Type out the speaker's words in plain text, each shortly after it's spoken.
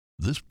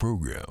This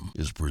program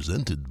is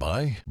presented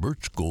by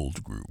Birch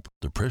Gold Group,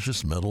 the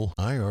precious metal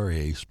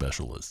IRA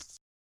specialists.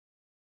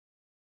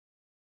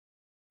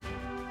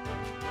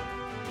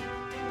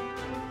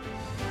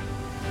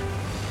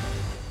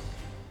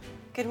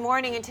 Good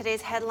morning. In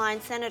today's headline,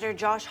 Senator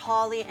Josh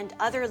Hawley and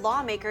other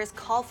lawmakers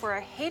call for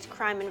a hate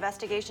crime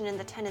investigation in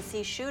the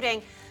Tennessee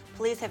shooting.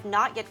 Police have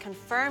not yet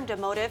confirmed a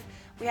motive.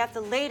 We have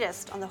the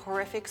latest on the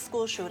horrific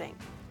school shooting.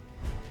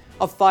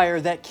 A fire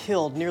that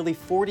killed nearly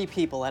 40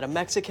 people at a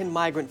Mexican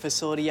migrant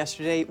facility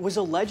yesterday was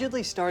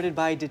allegedly started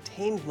by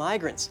detained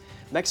migrants.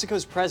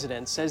 Mexico's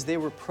president says they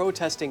were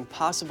protesting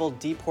possible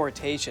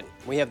deportation.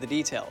 We have the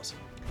details.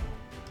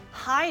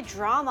 High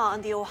drama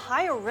on the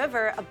Ohio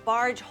River. A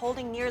barge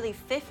holding nearly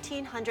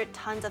 1,500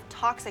 tons of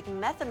toxic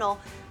methanol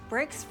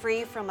breaks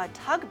free from a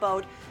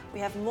tugboat.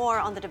 We have more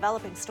on the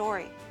developing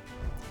story.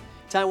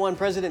 Taiwan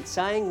President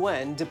Tsai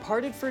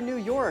departed for New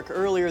York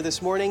earlier this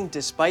morning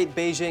despite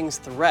Beijing's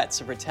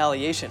threats of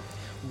retaliation.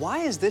 Why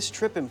is this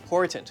trip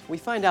important? We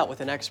find out with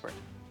an expert.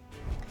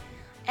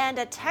 And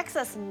a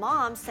Texas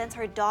mom sends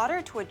her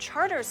daughter to a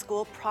charter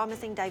school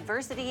promising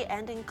diversity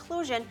and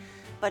inclusion,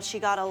 but she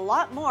got a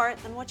lot more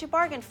than what she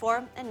bargained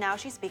for, and now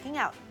she's speaking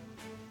out.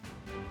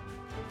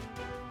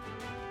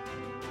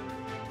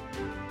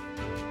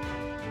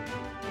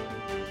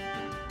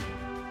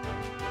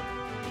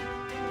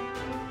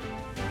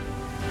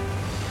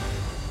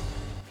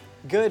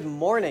 Good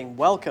morning.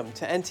 Welcome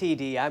to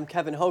NTD. I'm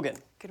Kevin Hogan.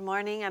 Good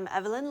morning. I'm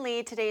Evelyn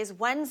Lee. Today is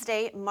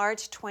Wednesday,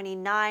 March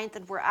 29th,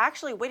 and we're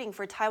actually waiting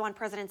for Taiwan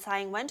President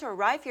Tsai to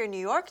arrive here in New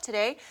York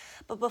today.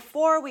 But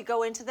before we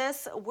go into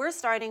this, we're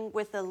starting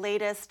with the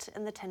latest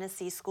in the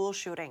Tennessee school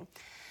shooting.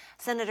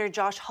 Senator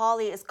Josh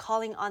Hawley is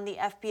calling on the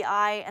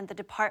FBI and the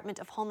Department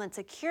of Homeland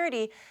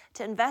Security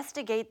to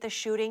investigate the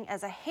shooting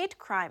as a hate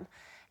crime.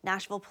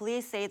 Nashville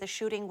police say the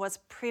shooting was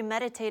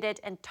premeditated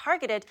and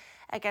targeted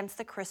against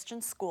the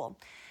Christian school,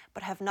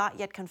 but have not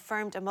yet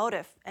confirmed a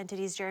motive.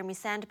 NTD's Jeremy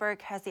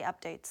Sandberg has the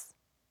updates.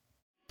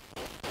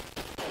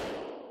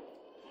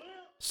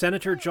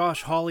 Senator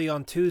Josh Hawley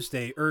on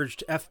Tuesday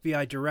urged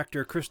FBI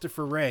Director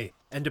Christopher Wray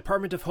and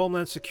Department of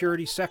Homeland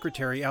Security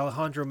Secretary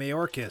Alejandro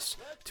Mayorkas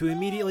to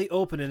immediately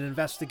open an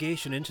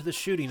investigation into the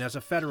shooting as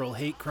a federal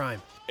hate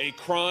crime. A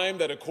crime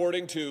that,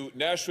 according to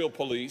Nashville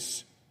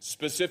police,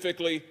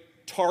 specifically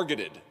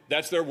targeted,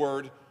 that's their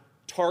word,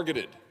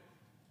 targeted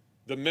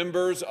the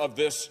members of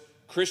this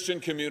Christian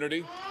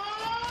community.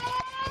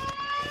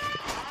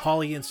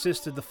 Hawley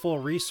insisted the full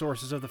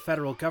resources of the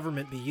federal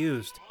government be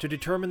used to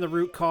determine the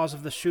root cause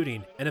of the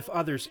shooting and if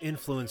others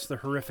influenced the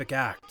horrific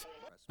act.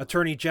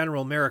 Attorney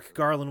General Merrick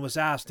Garland was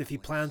asked if he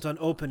plans on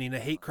opening a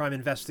hate crime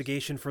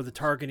investigation for the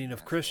targeting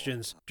of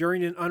Christians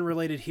during an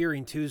unrelated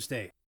hearing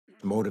Tuesday.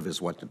 The motive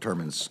is what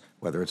determines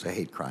whether it's a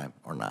hate crime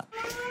or not.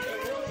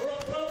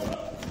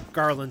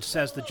 Garland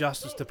says the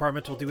Justice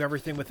Department will do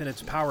everything within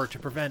its power to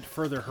prevent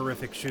further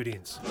horrific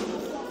shootings.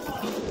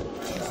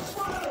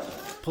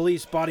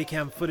 Police body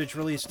cam footage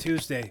released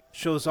Tuesday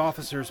shows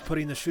officers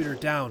putting the shooter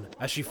down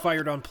as she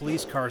fired on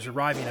police cars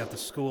arriving at the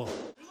school.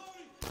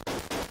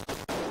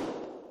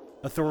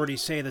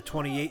 Authorities say the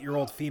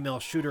 28-year-old female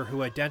shooter,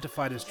 who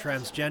identified as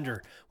transgender,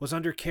 was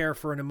under care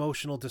for an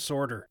emotional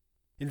disorder.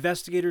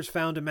 Investigators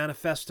found a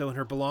manifesto in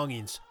her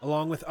belongings,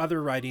 along with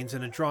other writings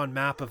and a drawn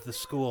map of the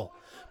school.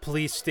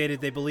 Police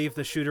stated they believe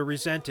the shooter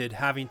resented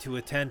having to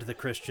attend the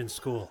Christian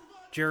school.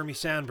 Jeremy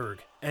Sandberg,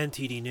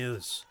 NTD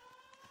News.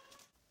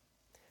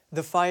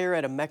 The fire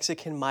at a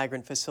Mexican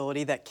migrant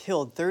facility that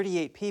killed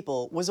 38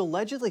 people was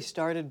allegedly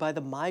started by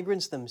the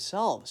migrants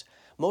themselves.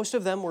 Most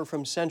of them were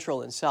from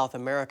Central and South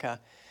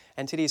America.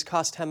 NTD's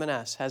Cost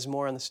Jimenez has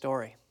more on the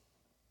story.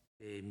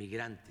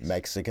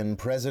 Mexican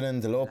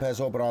President López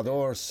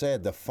Obrador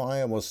said the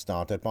fire was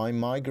started by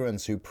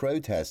migrants who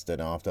protested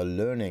after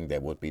learning they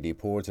would be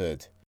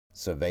deported.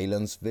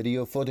 Surveillance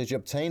video footage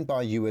obtained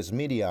by U.S.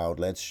 media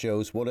outlets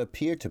shows what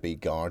appeared to be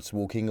guards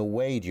walking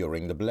away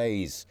during the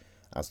blaze,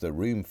 as the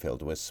room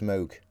filled with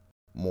smoke.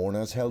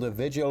 Mourners held a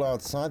vigil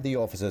outside the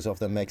offices of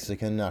the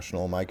Mexican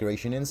National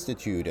Migration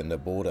Institute in the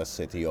border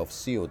city of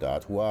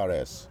Ciudad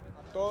Juárez.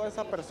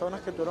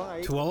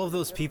 To all of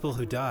those people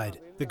who died,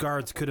 the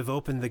guards could have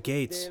opened the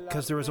gates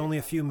because there was only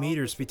a few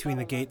meters between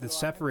the gate that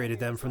separated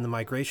them from the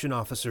migration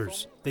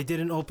officers. They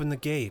didn't open the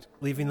gate,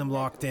 leaving them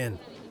locked in.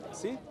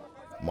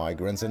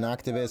 Migrants and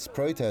activists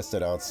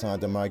protested outside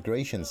the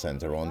migration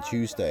center on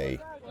Tuesday.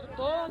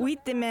 We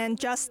demand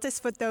justice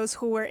for those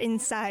who were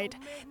inside.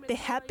 They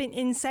had been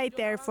inside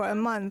there for a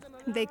month.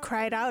 They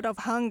cried out of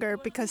hunger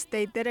because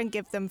they didn't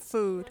give them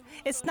food.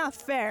 It's not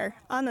fair,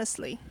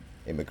 honestly.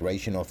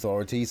 Immigration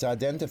authorities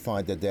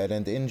identified the dead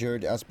and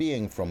injured as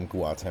being from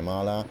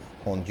Guatemala,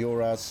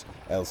 Honduras,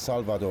 El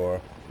Salvador,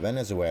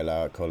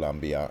 Venezuela,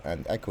 Colombia,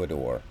 and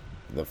Ecuador.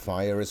 The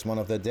fire is one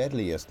of the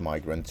deadliest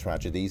migrant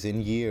tragedies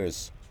in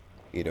years.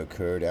 It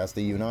occurred as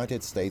the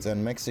United States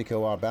and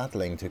Mexico are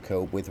battling to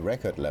cope with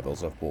record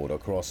levels of border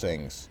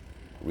crossings.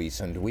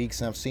 Recent weeks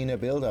have seen a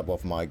buildup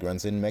of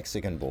migrants in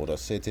Mexican border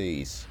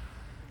cities.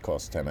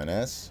 Cost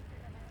Jimenez,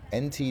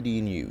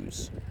 NTD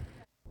News.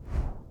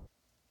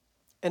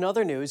 In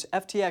other news,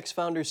 FTX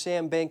founder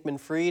Sam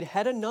Bankman-Fried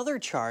had another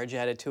charge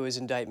added to his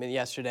indictment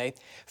yesterday.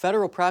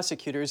 Federal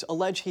prosecutors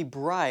allege he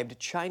bribed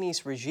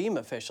Chinese regime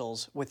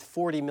officials with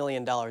 $40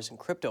 million in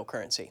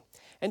cryptocurrency.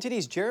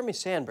 NTD's Jeremy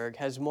Sandberg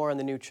has more on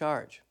the new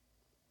charge.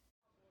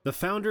 The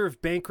founder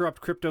of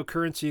bankrupt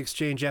cryptocurrency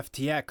exchange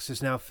FTX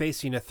is now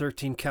facing a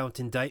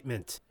 13-count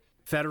indictment.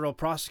 Federal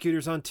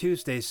prosecutors on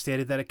Tuesday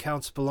stated that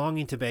accounts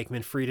belonging to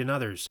Bankman-Fried and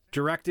others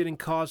directed and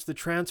caused the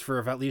transfer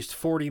of at least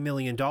 $40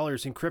 million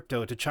in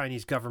crypto to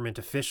Chinese government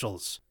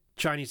officials.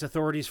 Chinese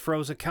authorities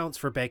froze accounts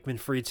for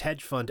Bankman-Fried's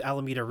hedge fund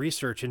Alameda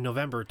Research in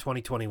November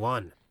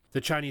 2021.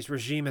 The Chinese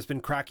regime has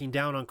been cracking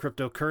down on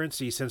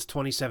cryptocurrency since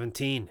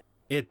 2017.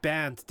 It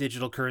banned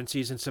digital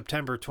currencies in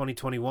September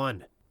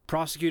 2021.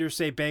 Prosecutors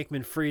say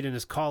Bankman-Fried and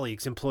his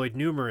colleagues employed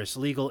numerous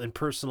legal and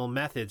personal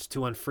methods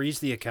to unfreeze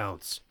the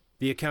accounts.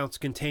 The accounts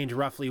contained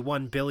roughly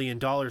 $1 billion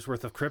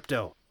worth of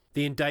crypto.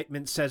 The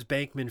indictment says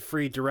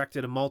Bankman-Fried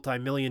directed a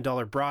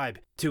multi-million-dollar bribe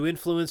to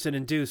influence and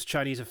induce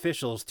Chinese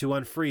officials to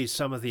unfreeze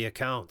some of the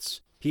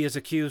accounts. He is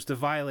accused of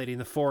violating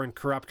the Foreign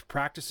Corrupt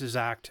Practices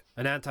Act,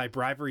 an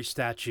anti-bribery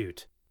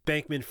statute.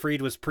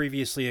 Bankman-Fried was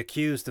previously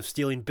accused of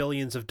stealing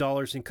billions of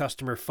dollars in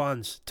customer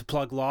funds to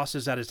plug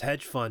losses at his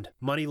hedge fund,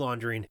 money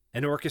laundering,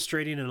 and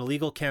orchestrating an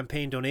illegal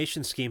campaign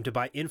donation scheme to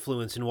buy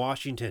influence in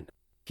Washington.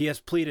 He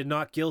has pleaded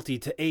not guilty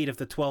to 8 of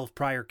the 12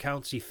 prior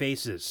counts he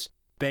faces.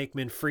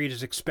 Bankman-Fried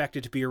is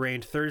expected to be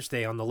arraigned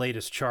Thursday on the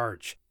latest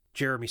charge.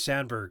 Jeremy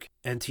Sandberg,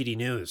 NTD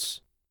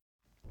News.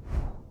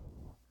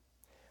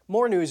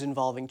 More news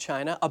involving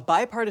China. A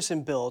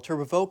bipartisan bill to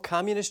revoke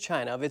Communist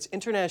China of its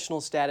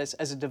international status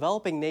as a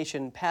developing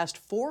nation passed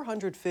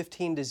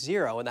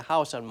 415-0 in the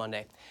House on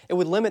Monday. It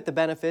would limit the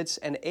benefits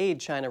and aid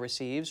China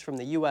receives from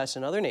the U.S.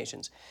 and other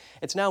nations.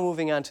 It's now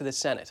moving on to the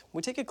Senate.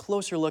 We take a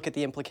closer look at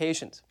the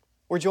implications.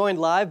 We're joined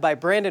live by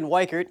Brandon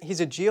Weichert.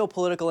 He's a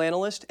geopolitical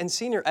analyst and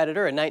senior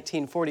editor at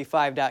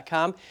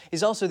 1945.com.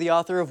 He's also the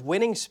author of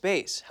Winning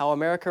Space, How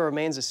America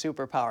Remains a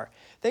Superpower.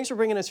 Thanks for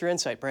bringing us your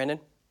insight, Brandon.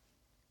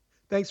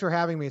 Thanks for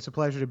having me. It's a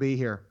pleasure to be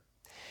here.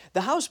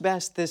 The House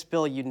passed this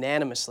bill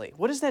unanimously.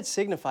 What does that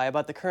signify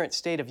about the current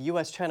state of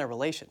U.S.-China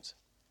relations?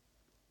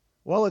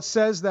 Well, it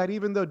says that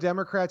even though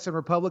Democrats and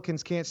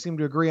Republicans can't seem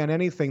to agree on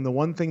anything, the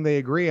one thing they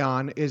agree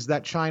on is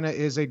that China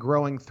is a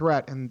growing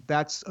threat, and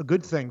that's a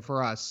good thing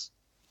for us.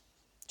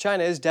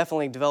 China is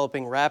definitely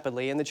developing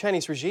rapidly, and the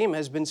Chinese regime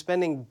has been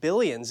spending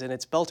billions in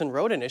its Belt and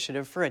Road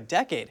Initiative for a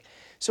decade.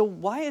 So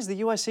why is the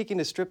U.S. seeking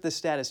to strip this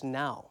status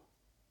now?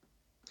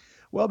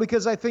 Well,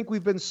 because I think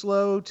we've been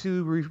slow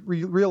to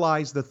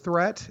realize the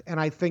threat, and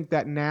I think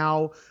that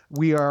now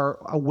we are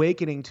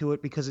awakening to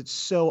it because it's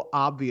so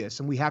obvious,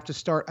 and we have to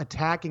start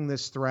attacking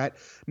this threat,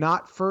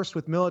 not first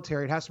with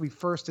military. It has to be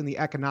first in the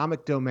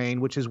economic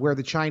domain, which is where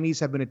the Chinese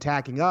have been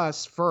attacking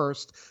us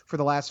first for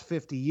the last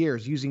 50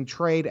 years, using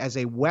trade as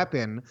a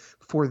weapon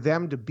for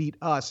them to beat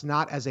us,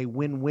 not as a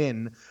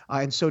win-win.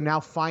 And so now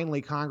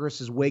finally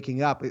Congress is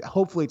waking up.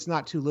 Hopefully it's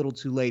not too little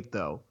too late,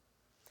 though.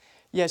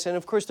 Yes, and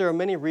of course there are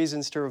many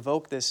reasons to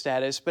revoke this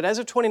status, but as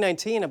of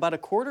 2019, about a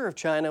quarter of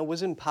China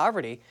was in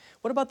poverty.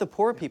 What about the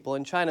poor people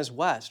in China's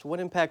West?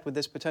 What impact would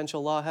this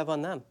potential law have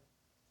on them?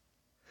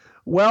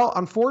 Well,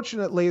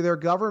 unfortunately, their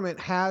government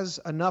has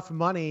enough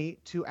money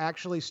to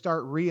actually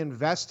start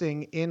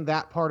reinvesting in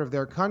that part of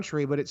their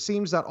country, but it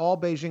seems that all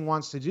Beijing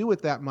wants to do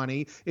with that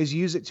money is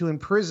use it to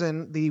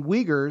imprison the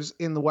Uyghurs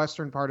in the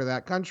western part of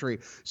that country.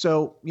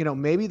 So,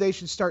 maybe they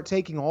should start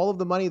taking all of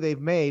the money they've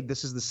made.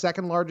 This is the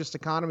second largest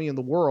economy in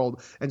the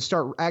world, and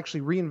start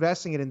actually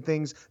reinvesting it in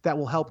things that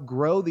will help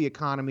grow the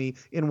economy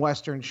in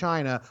Western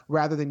China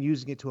rather than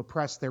using it to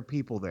oppress their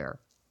people there.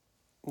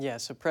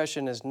 Yes,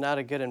 oppression is not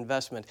a good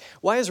investment.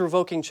 Why is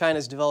revoking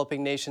China's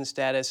developing nation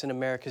status in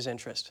America's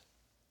interest?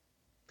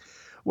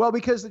 Well,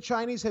 because the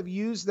Chinese have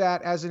used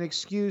that as an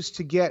excuse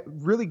to get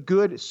really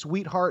good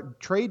sweetheart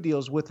trade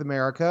deals with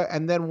America.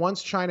 And then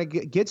once China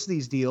gets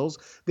these deals,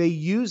 they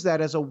use that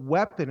as a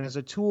weapon, as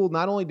a tool,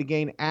 not only to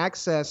gain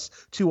access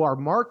to our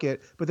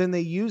market, but then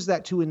they use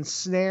that to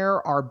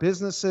ensnare our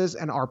businesses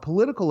and our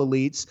political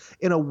elites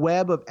in a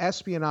web of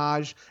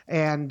espionage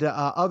and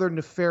other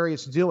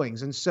nefarious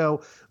doings. And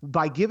so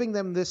by giving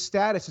them this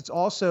status, it's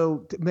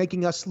also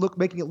making it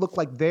look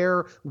like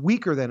they're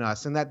weaker than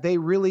us and that they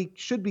really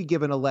should be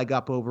given a leg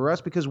up over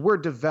us because we're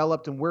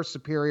developed and we're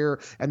superior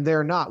and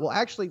they're not. Well,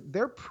 actually,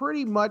 they're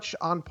pretty much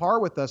on par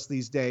with us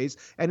these days.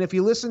 And if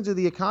you listen to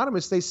the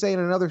economists, they say in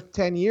another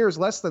 10 years,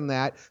 less than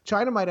that,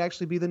 China might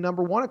actually be the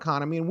number one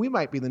economy and we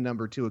might be the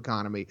number two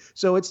economy.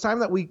 So it's time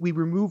that we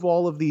remove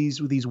all of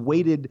these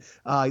weighted,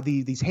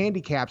 these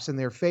handicaps in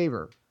their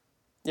favor.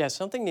 Yeah,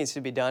 something needs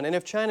to be done. And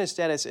if China's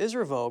status is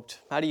revoked,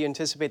 how do you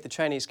anticipate the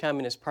Chinese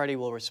Communist Party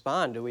will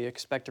respond? Do we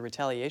expect a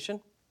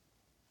retaliation?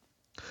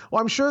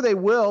 Well, I'm sure they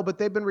will, but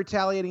they've been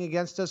retaliating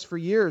against us for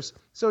years.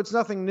 So it's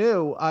nothing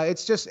new.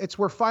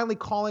 We're finally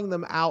calling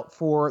them out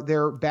for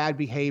their bad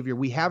behavior.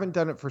 We haven't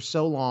done it for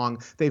so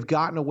long. They've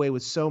gotten away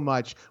with so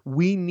much.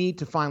 We need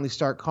to finally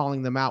start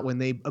calling them out when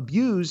they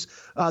abuse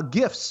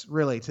gifts,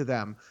 really, to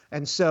them.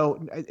 And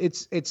so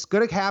it's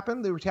going to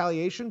happen, the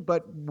retaliation,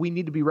 but we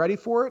need to be ready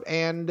for it.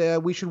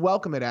 And we should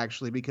welcome it,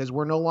 actually, because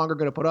we're no longer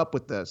going to put up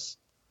with this.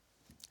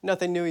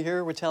 Nothing new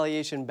here,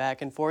 retaliation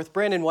back and forth.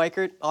 Brandon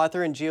Weichert,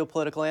 author and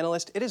geopolitical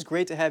analyst, it is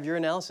great to have your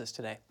analysis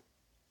today.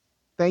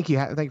 Thank you.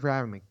 Thank you for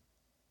having me.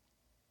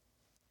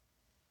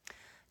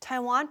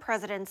 Taiwan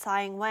President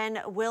Tsai Ing-wen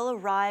will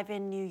arrive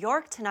in New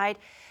York tonight.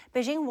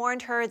 Beijing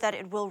warned her that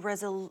it will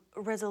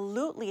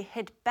resolutely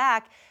hit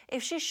back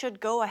if she should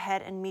go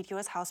ahead and meet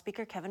U.S. House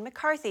Speaker Kevin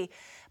McCarthy.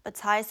 But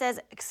Tsai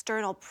says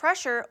external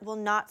pressure will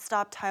not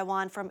stop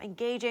Taiwan from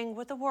engaging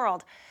with the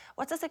world.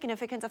 What's the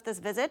significance of this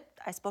visit?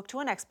 I spoke to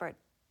an expert.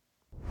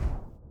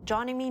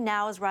 Joining me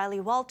now is Riley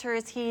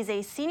Walters. He's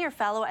a senior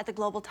fellow at the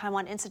Global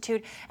Taiwan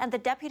Institute and the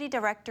deputy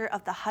director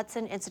of the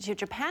Hudson Institute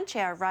Japan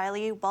Chair.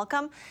 Riley,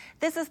 welcome.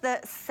 This is the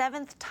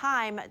 7th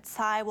time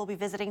Tsai will be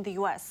visiting the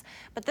U.S.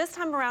 But this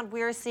time around,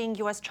 we are seeing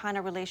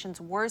U.S.-China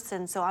relations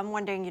worsen. So I'm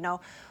wondering,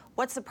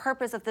 what's the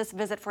purpose of this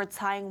visit for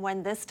Tsai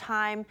Ing-wen this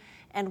time,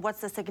 and what's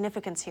the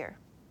significance here?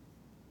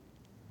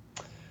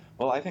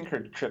 Well, I think her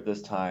trip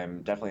this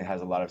time definitely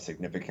has a lot of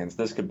significance.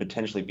 This could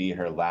potentially be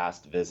her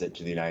last visit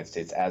to the United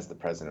States as the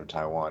president of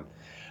Taiwan.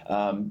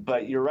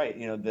 But you're right,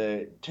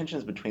 the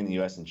tensions between the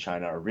U.S. and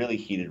China are really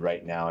heated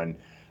right now, and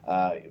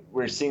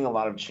we're seeing a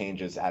lot of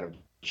changes out of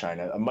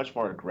China, a much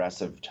more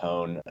aggressive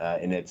tone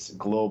in its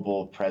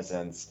global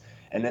presence.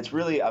 And it's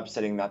really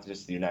upsetting not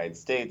just the United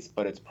States,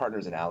 but its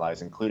partners and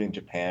allies, including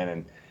Japan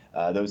and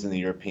those in the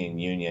European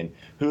Union,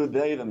 who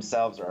they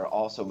themselves are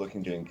also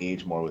looking to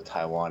engage more with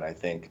Taiwan, I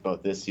think,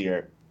 both this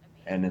year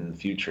and in the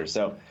future.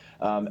 So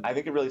I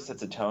think it really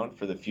sets a tone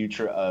for the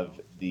future of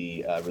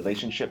the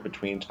relationship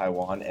between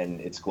Taiwan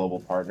and its global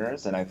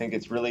partners. And I think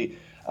it's really,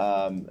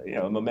 a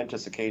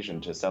momentous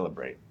occasion to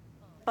celebrate.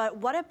 But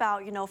what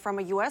about, from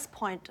a U.S.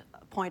 point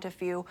of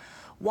view,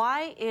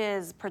 why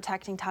is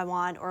protecting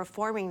Taiwan or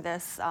forming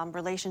this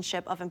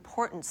relationship of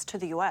importance to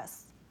the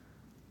U.S.?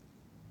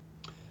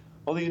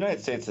 Well, the United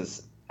States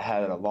has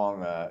had a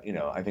long,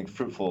 I think,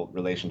 fruitful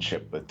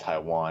relationship with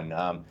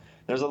Taiwan.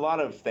 There's a lot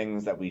of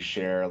things that we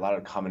share, a lot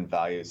of common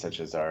values, such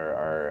as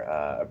our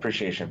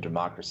appreciation of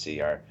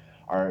democracy,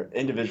 our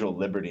individual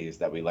liberties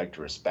that we like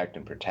to respect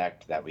and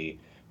protect, that we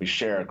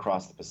share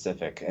across the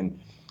Pacific. And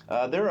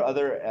there are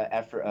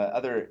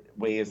other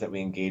ways that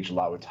we engage a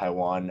lot with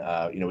Taiwan.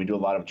 We do a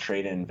lot of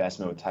trade and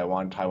investment with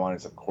Taiwan. Taiwan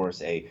is, of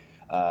course, a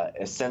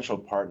essential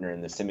partner in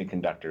the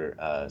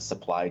semiconductor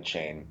supply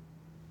chain.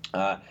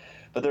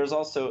 But there's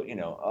also,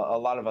 a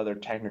lot of other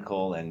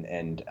technical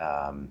and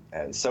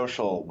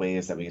social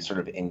ways that we sort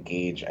of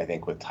engage, I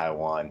think, with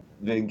Taiwan.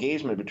 The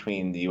engagement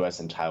between the U.S.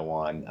 and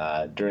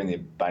Taiwan during the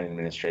Biden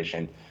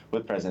administration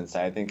with President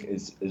Tsai, I think,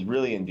 is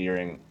really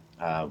endearing.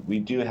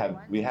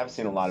 We have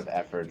seen a lot of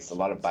efforts, a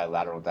lot of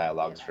bilateral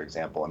dialogues, for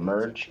example,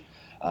 emerge,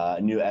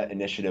 a new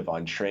initiative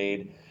on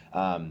trade.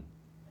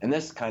 And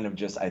this kind of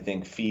just, I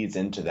think, feeds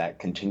into that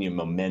continued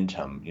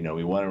momentum.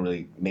 We want to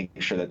really make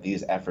sure that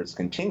these efforts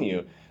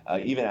continue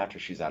even after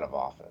she's out of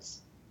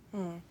office.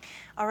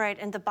 All right,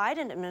 and the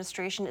Biden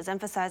administration is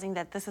emphasizing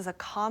that this is a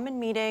common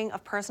meeting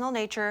of personal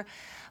nature,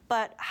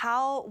 but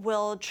how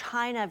will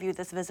China view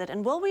this visit?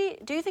 And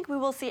do you think we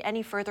will see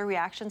any further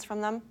reactions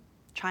from them?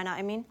 China,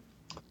 I mean?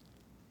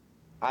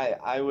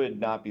 I would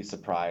not be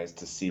surprised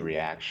to see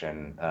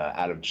reaction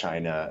out of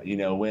China.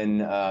 When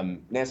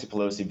Nancy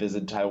Pelosi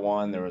visited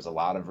Taiwan, there was a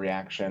lot of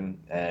reaction.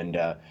 And,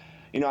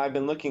 I've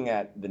been looking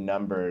at the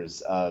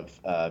numbers of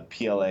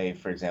PLA,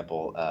 for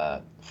example,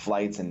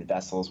 flights and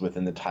vessels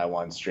within the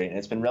Taiwan Strait. And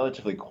it's been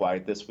relatively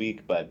quiet this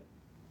week, but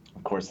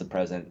of course the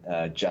president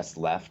just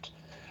left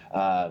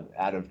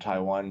out of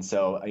Taiwan.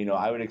 So,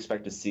 I would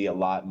expect to see a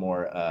lot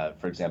more,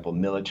 for example,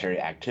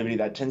 military activity.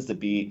 That tends to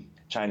be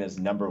China's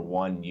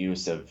 #1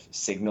 use of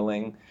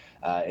signaling,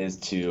 is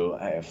to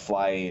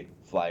fly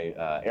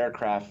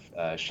aircraft,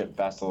 ship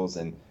vessels,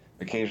 and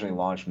occasionally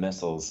launch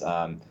missiles.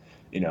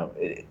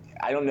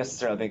 I don't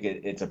necessarily think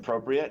it's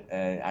appropriate,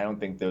 and I don't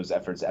think those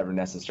efforts ever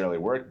necessarily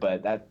work.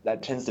 But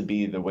that tends to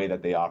be the way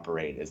that they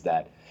operate. Is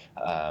that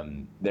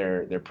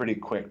they're pretty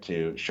quick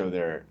to show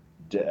their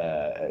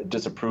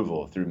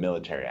disapproval through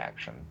military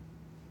action.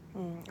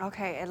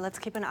 Okay, and let's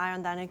keep an eye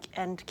on that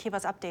and keep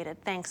us updated.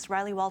 Thanks,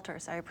 Riley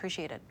Walters. I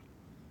appreciate it.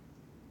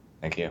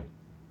 Thank you.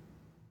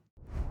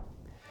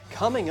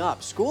 Coming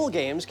up, school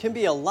games can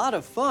be a lot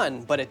of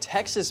fun, but a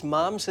Texas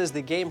mom says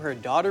the game her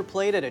daughter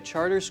played at a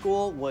charter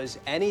school was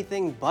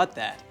anything but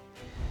that.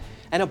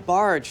 And a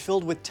barge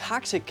filled with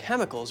toxic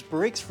chemicals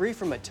breaks free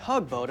from a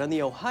tugboat on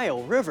the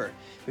Ohio River.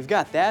 We've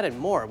got that and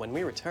more when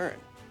we return.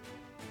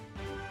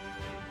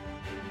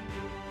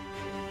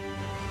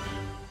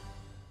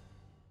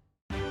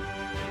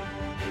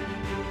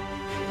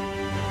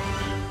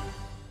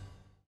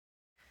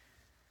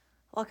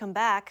 Welcome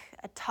back.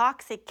 A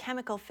toxic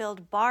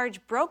chemical-filled barge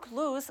broke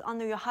loose on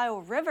the Ohio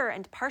River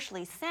and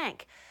partially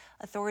sank.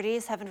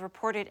 Authorities haven't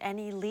reported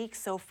any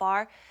leaks so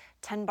far.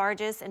 10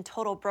 barges in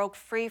total broke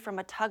free from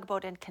a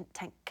tugboat in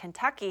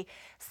Kentucky.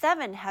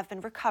 7 have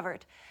been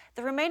recovered.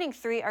 The remaining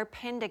 3 are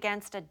pinned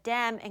against a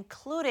dam,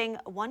 including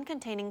one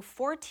containing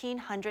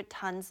 1,400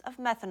 tons of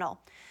methanol.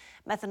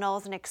 Methanol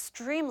is an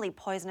extremely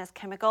poisonous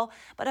chemical,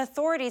 but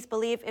authorities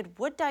believe it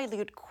would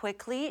dilute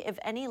quickly if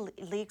any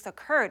leaks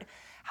occurred.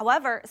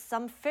 However,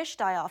 some fish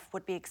die-off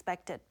would be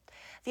expected.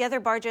 The other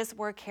barges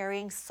were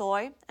carrying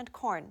soy and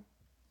corn.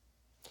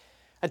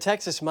 A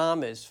Texas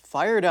mom is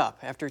fired up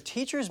after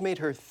teachers made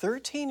her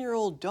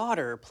 13-year-old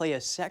daughter play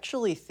a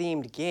sexually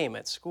themed game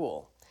at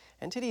school.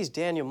 NTD's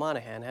Daniel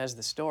Monahan has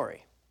the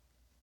story.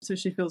 So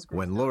she feels great.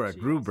 When Laura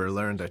Gruber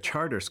learned a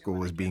charter school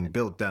was being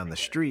built down the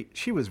street,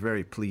 she was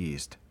very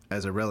pleased.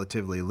 As a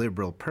relatively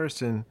liberal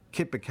person,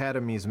 KIPP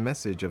Academy's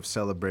message of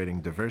celebrating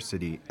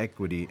diversity,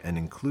 equity, and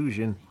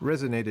inclusion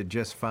resonated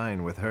just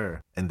fine with her,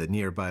 and the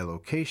nearby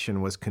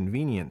location was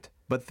convenient.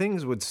 But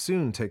things would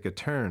soon take a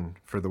turn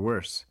for the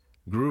worse.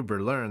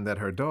 Gruber learned that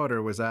her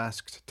daughter was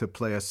asked to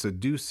play a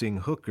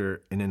seducing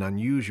hooker in an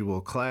unusual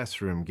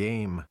classroom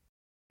game.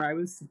 I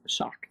was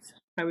shocked.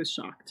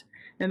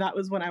 And that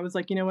was when I was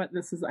like, you know what,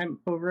 I'm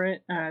over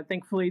it.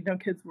 Thankfully, no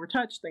kids were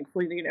touched,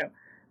 thankfully,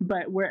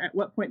 but at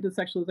what point does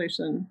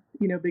sexualization,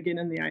 begin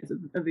in the eyes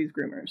of these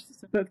groomers?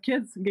 So both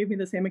kids gave me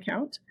the same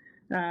account.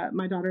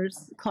 My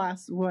daughter's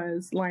class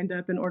was lined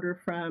up in order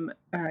from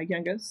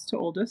youngest to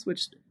oldest,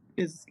 which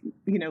is,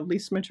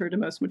 least mature to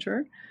most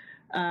mature.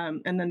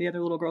 And then the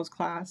other little girl's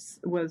class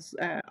was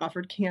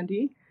offered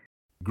candy.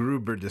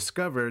 Gruber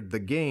discovered the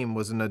game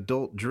was an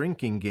adult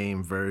drinking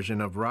game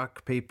version of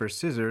rock, paper,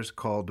 scissors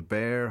called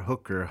Bear,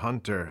 Hooker,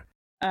 Hunter.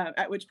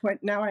 At which point,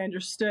 now I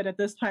understood. At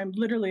this time,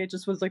 literally, it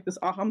just was like this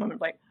aha moment,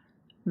 like,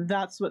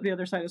 that's what the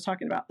other side is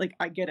talking about. Like,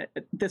 I get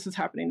it. This is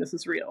happening. This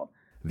is real.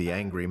 The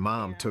angry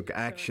mom took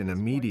action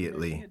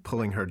immediately,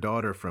 pulling her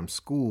daughter from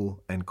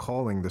school and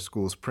calling the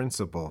school's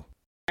principal.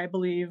 I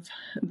believe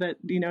that,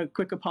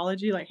 quick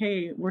apology, like,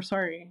 hey, we're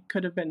sorry,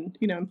 could have been,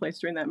 in place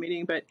during that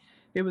meeting, but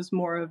it was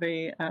more of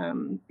a,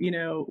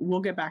 we'll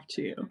get back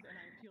to you.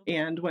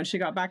 And when she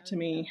got back to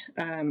me,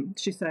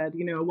 she said,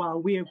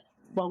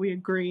 while we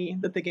agree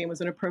that the game was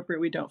inappropriate,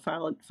 we don't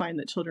find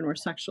that children were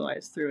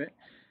sexualized through it.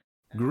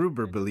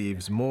 Gruber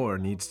believes more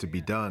needs to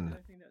be done.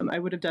 I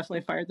would have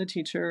definitely fired the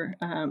teacher,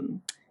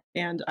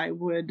 and I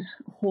would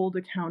hold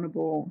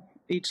accountable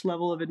each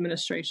level of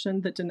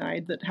administration that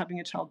denied that having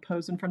a child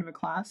pose in front of a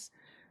class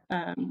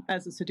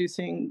as a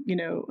seducing,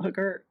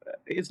 hooker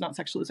is not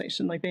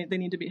sexualization. Like, they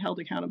need to be held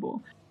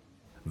accountable.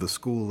 The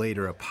school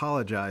later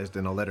apologized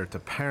in a letter to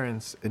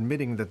parents,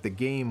 admitting that the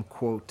game,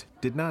 quote,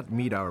 did not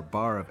meet our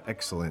bar of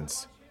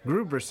excellence.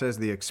 Gruber says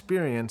the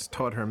experience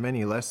taught her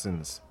many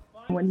lessons.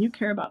 When you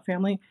care about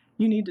family,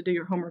 you need to do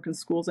your homework in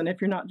schools. And if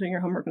you're not doing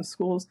your homework in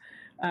schools,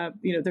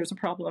 there's a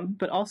problem.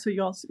 But also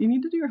you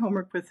need to do your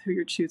homework with who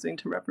you're choosing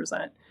to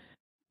represent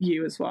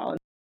you as well.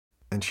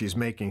 And she's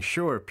making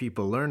sure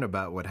people learn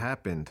about what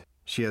happened.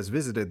 She has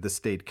visited the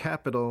state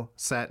capitol,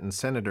 sat in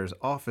senators'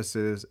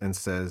 offices, and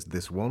says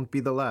this won't be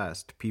the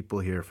last people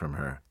hear from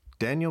her.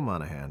 Daniel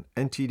Monahan,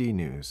 NTD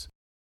News.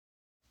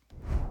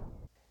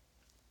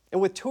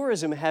 And with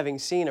tourism having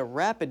seen a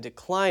rapid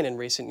decline in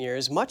recent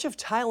years, much of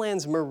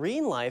Thailand's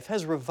marine life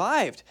has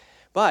revived.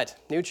 But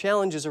new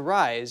challenges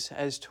arise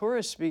as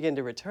tourists begin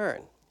to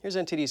return. Here's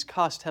NTD's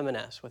Cost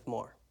Jimenez with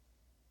more.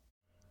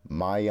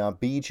 Maya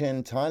Beach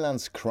in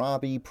Thailand's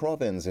Krabi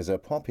province is a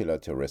popular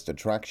tourist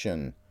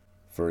attraction.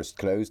 First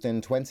closed in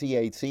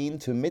 2018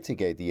 to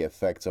mitigate the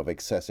effects of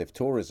excessive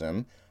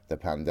tourism, the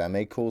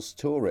pandemic caused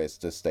tourists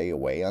to stay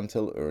away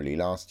until early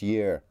last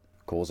year,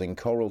 causing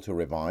coral to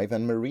revive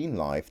and marine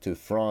life to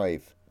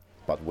thrive.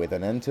 But with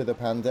an end to the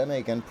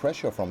pandemic and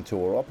pressure from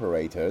tour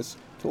operators,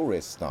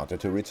 tourists started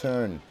to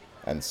return,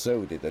 and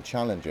so did the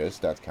challenges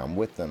that come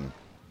with them.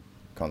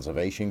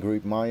 Conservation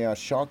group Maya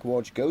Shark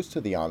Watch goes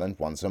to the island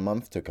once a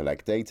month to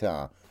collect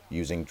data,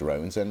 using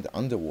drones and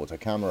underwater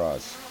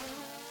cameras.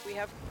 We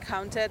have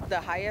counted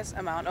the highest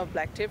amount of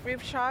black-tip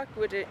reef shark,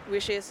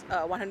 which is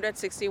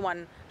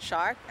 161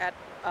 shark at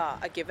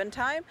a given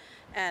time,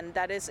 and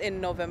that is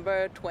in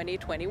November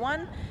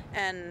 2021.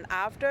 And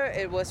after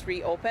it was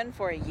reopened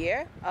for a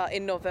year,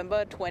 in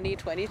November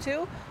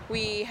 2022,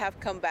 we have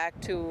come back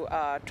to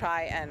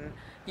try and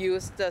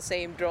use the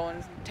same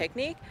drone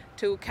technique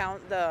to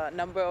count the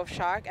number of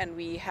sharks, and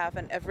we have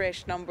an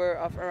average number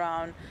of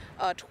around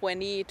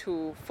 20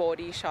 to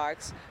 40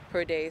 sharks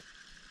per day.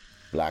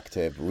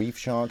 Blacktip reef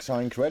sharks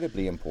are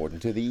incredibly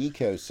important to the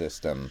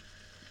ecosystem,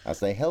 as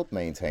they help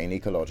maintain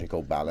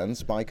ecological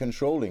balance by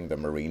controlling the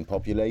marine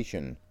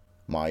population.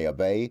 Maya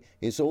Bay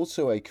is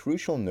also a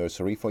crucial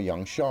nursery for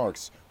young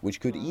sharks, which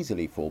could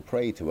easily fall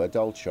prey to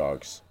adult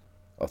sharks.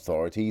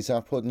 Authorities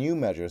have put new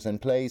measures in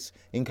place,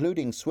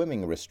 including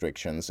swimming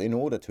restrictions, in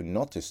order to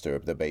not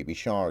disturb the baby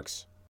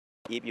sharks.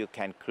 If you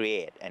can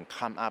create and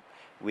come up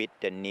with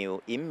the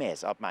new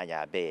image of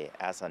Maya Bay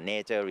as a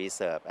nature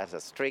reserve, as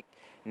a strict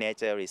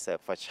nature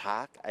reserve for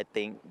shark, I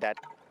think that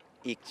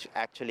it's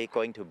actually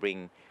going to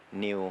bring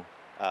new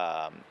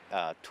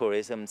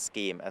tourism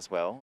scheme as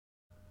well.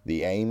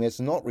 The aim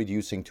is not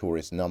reducing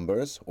tourist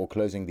numbers or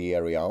closing the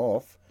area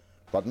off,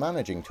 but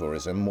managing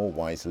tourism more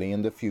wisely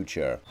in the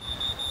future.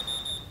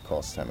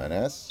 Kostem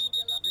NS,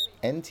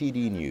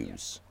 NTD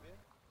News.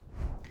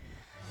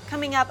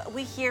 Coming up,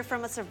 we hear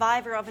from a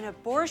survivor of an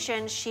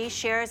abortion. She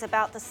shares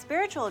about the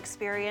spiritual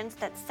experience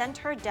that sent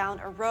her down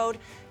a road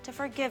to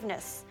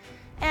forgiveness.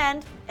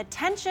 And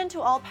attention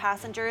to all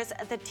passengers,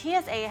 the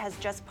TSA has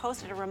just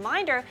posted a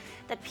reminder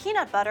that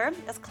peanut butter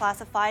is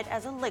classified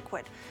as a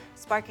liquid,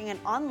 sparking an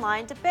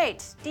online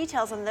debate.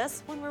 Details on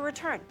this when we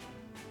return.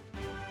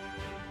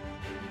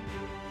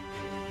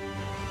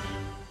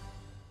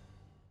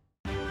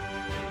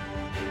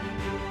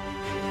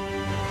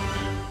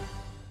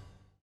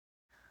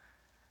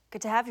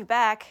 Good to have you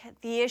back.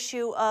 The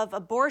issue of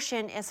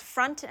abortion is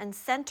front and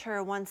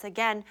center once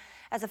again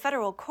as a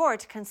federal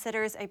court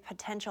considers a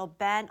potential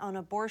ban on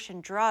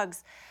abortion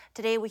drugs.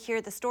 Today we hear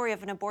the story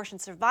of an abortion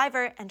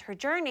survivor and her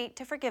journey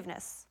to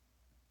forgiveness.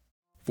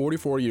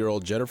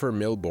 44-year-old Jennifer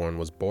Milbourn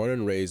was born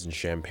and raised in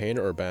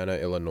Champaign-Urbana,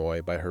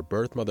 Illinois by her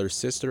birth mother's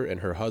sister and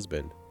her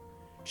husband.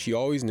 She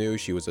always knew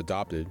she was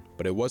adopted,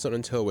 but it wasn't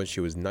until when she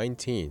was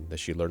 19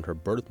 that she learned her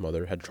birth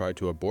mother had tried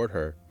to abort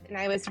her. And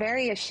I was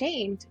very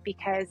ashamed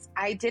because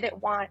I didn't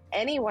want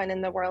anyone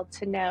in the world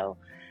to know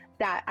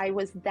that I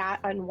was that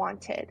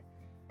unwanted,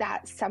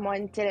 that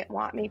someone didn't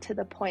want me to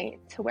the point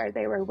to where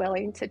they were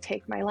willing to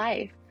take my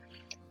life.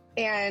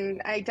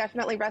 And I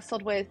definitely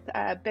wrestled with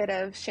a bit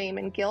of shame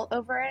and guilt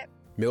over it.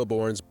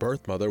 Milbourn's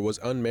birth mother was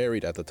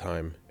unmarried at the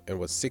time and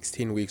was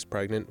 16 weeks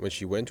pregnant when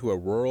she went to a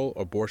rural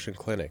abortion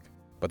clinic.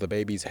 But the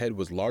baby's head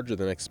was larger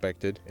than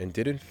expected and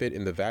didn't fit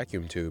in the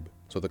vacuum tube,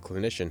 so the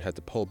clinician had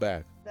to pull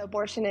back. The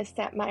abortionist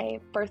sent my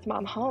birth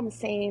mom home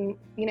saying,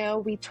 you know,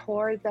 we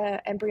tore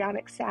the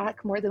embryonic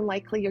sac, more than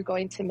likely you're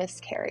going to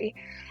miscarry.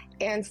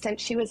 And since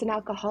she was an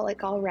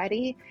alcoholic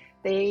already,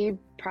 they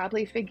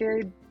probably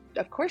figured,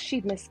 of course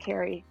she'd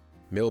miscarry.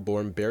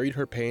 Milbourn buried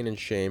her pain and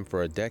shame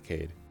for a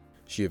decade.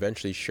 She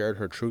eventually shared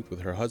her truth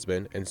with her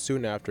husband, and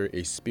soon after,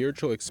 a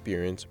spiritual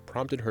experience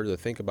prompted her to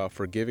think about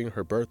forgiving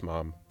her birth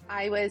mom.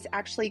 I was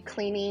actually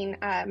cleaning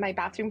my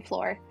bathroom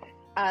floor,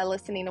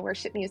 listening to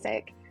worship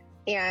music,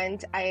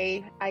 and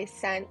I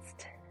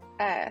sensed,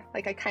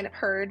 I kind of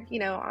heard, you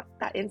know,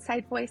 that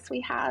inside voice we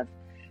have,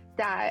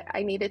 that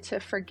I needed to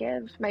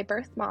forgive my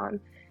birth mom.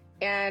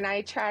 And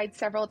I tried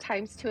several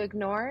times to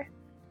ignore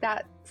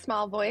that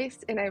small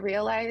voice, and I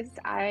realized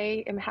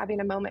I am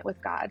having a moment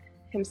with God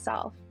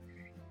himself.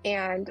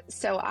 And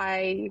so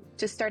I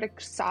just started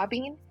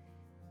sobbing,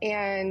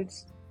 and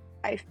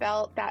I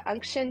felt that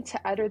unction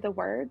to utter the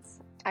words,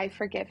 I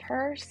forgive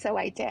her, so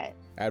I did.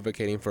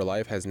 Advocating for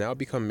life has now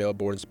become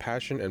Milbourn's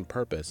passion and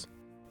purpose.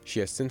 She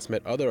has since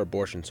met other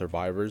abortion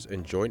survivors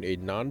and joined a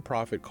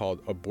nonprofit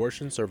called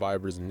Abortion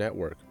Survivors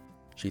Network.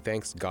 She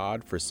thanks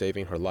God for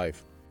saving her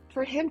life.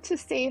 For him to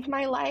save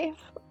my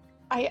life,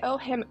 I owe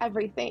him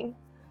everything.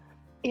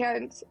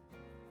 And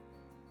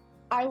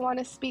I want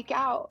to speak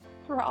out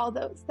for all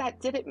those that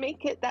didn't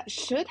make it, that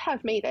should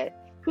have made it,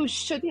 who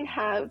shouldn't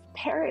have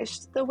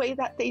perished the way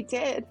that they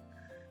did.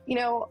 You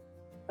know,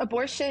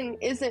 abortion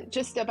isn't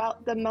just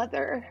about the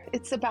mother,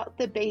 it's about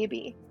the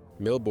baby.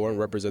 Milbourn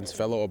represents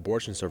fellow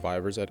abortion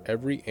survivors at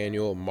every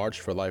annual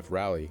March for Life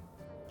rally.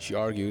 She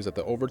argues that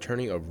the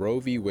overturning of Roe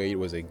v. Wade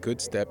was a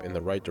good step in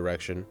the right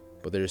direction,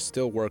 but there is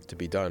still work to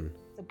be done.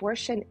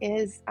 Abortion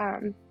is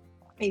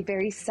a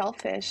very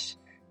selfish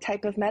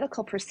type of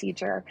medical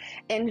procedure.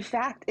 In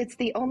fact, it's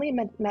the only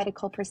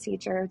medical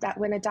procedure that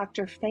when a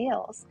doctor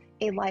fails,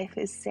 a life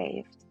is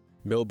saved.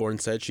 Milbourn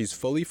said she's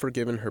fully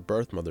forgiven her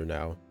birth mother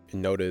now,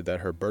 and noted that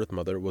her birth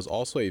mother was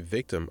also a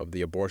victim of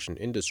the abortion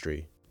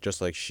industry,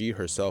 just like she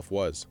herself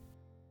was.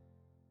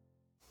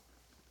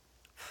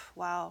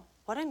 Wow,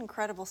 what an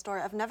incredible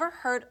story. I've never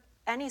heard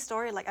any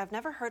story like I've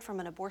never heard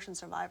from an abortion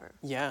survivor.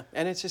 Yeah,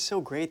 and it's just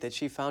so great that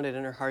she found it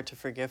in her heart to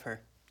forgive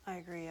her. I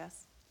agree,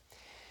 yes.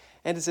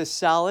 And it's a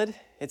solid,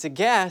 it's a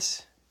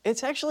gas,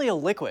 it's actually a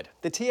liquid.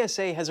 The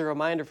TSA has a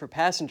reminder for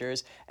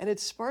passengers, and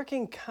it's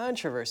sparking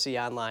controversy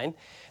online.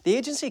 The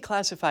agency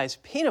classifies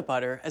peanut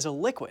butter as a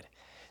liquid.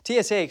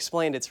 TSA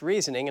explained its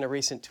reasoning in a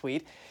recent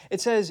tweet.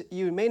 It says,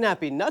 "You may not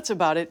be nuts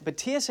about it, but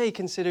TSA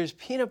considers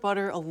peanut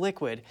butter a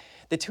liquid."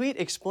 The tweet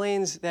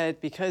explains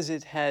that because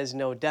it has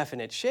no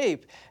definite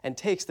shape and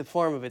takes the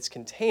form of its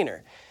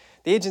container.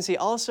 The agency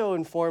also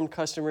informed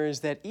customers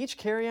that each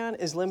carry-on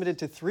is limited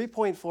to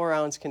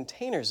 3.4-ounce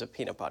containers of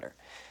peanut butter.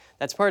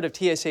 That's part of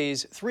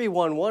TSA's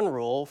 311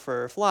 rule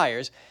for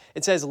flyers.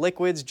 It says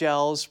liquids,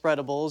 gels,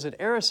 spreadables, and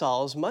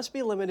aerosols must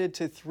be limited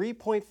to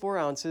 3.4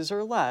 ounces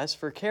or less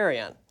for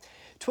carry-on.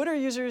 Twitter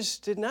users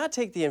did not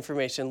take the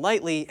information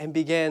lightly and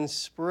began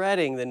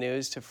spreading the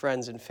news to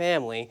friends and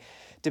family,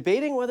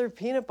 debating whether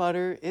peanut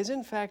butter is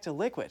in fact a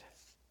liquid.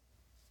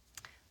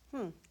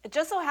 It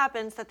just so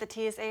happens that the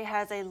TSA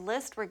has a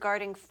list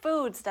regarding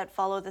foods that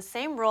follow the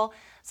same rule.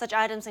 Such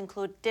items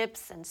include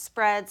dips and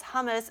spreads,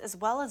 hummus, as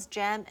well as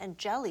jam and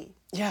jelly.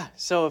 Yeah,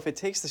 so if it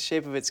takes the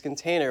shape of its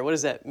container, what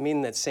does that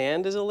mean, that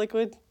sand is a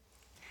liquid?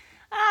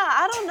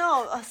 I don't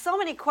know. So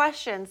many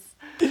questions.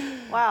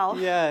 Wow.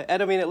 Yeah,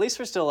 and I mean, at least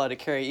we're still allowed to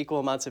carry equal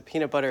amounts of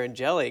peanut butter and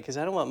jelly, because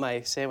I don't want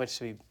my sandwich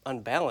to be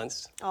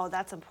unbalanced. Oh,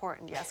 that's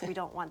important. Yes, we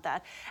don't want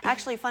that.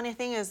 Actually, funny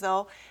thing is,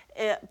 though,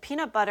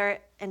 peanut butter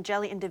and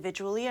jelly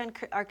individually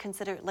are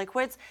considered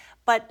liquids,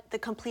 but the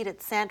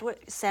completed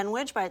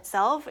sandwich by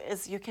itself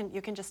is you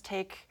can just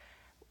take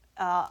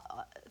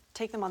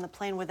them on the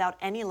plane without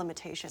any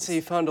limitations. So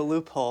you found a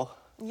loophole.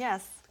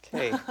 Yes.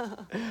 Okay.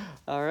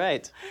 All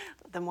right.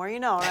 The more you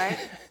know, right?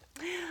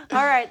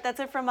 All right, that's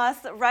it from us.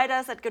 Write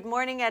us at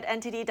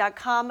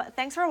goodmorning@ntd.com.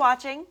 Thanks for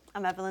watching.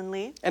 I'm Evelyn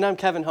Lee. And I'm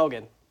Kevin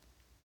Hogan.